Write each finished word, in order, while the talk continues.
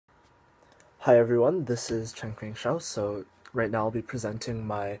Hi everyone, this is Chengfeng S. So right now I'll be presenting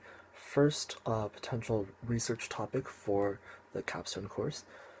my first potential research topic for the capstone course.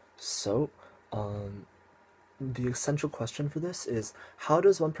 So um, the essential question for this is, how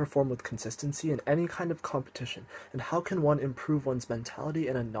does one perform with consistency in any kind of competition, and how can one improve one's mentality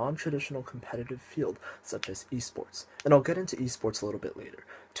in a non-traditional competitive field such as esports? And I'll get into esports a little bit later,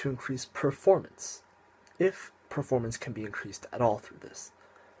 to increase performance, if performance can be increased at all through this.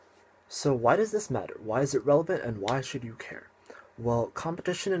 So why does this matter? Why is it relevant, and why should you care? Well,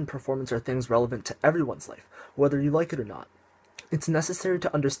 competition and performance are things relevant to everyone's life, whether you like it or not. It's necessary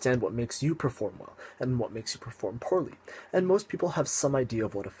to understand what makes you perform well and what makes you perform poorly, and most people have some idea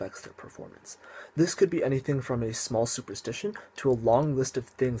of what affects their performance. This could be anything from a small superstition to a long list of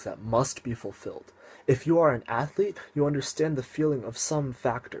things that must be fulfilled. If you are an athlete, you understand the feeling of some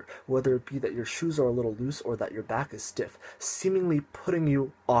factor, whether it be that your shoes are a little loose or that your back is stiff, seemingly putting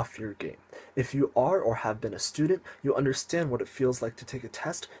you off your game. If you are or have been a student, you understand what it feels like to take a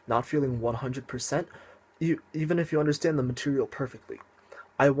test, not feeling 100%, even if you understand the material perfectly.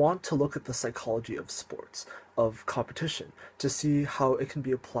 I want to look at the psychology of sports, of competition, to see how it can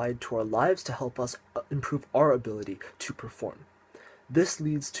be applied to our lives to help us improve our ability to perform. This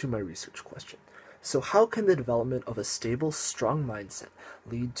leads to my research question. So how can the development of a stable, strong mindset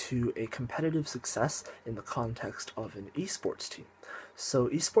lead to a competitive success in the context of an esports team? So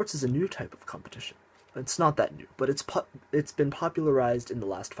esports is a new type of competition. It's not that new, but it's been popularized in the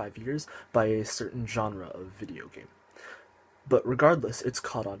last 5 years by a certain genre of video game. But regardless, it's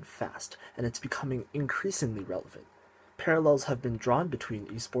caught on fast, and it's becoming increasingly relevant. Parallels have been drawn between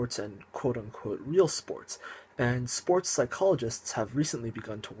esports and quote-unquote real sports, and sports psychologists have recently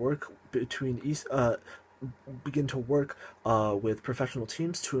begun to work with professional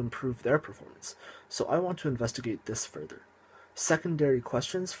teams to improve their performance. So I want to investigate this further. Secondary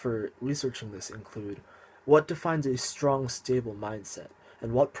questions for researching this include: what defines a strong, stable mindset,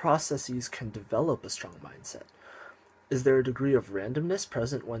 and what processes can develop a strong mindset? Is there a degree of randomness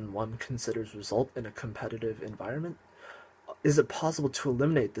present when one considers result in a competitive environment? Is it possible to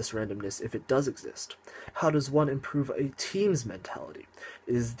eliminate this randomness if it does exist? How does one improve a team's mentality?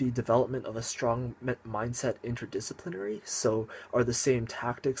 Is the development of a strong mindset interdisciplinary? So, are the same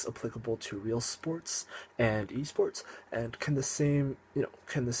tactics applicable to real sports and esports? And can the same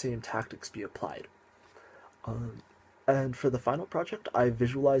tactics be applied? Um, and for the final project, I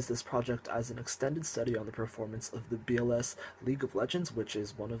visualized this project as an extended study on the performance of the BLS League of Legends, which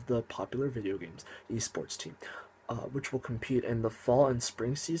is one of the popular video games esports team, which will compete in the fall and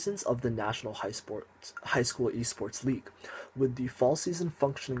spring seasons of the National High School Esports League. With the fall season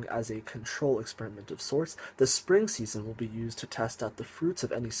functioning as a control experiment of sorts, the spring season will be used to test out the fruits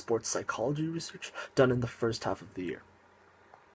of any sports psychology research done in the first half of the year.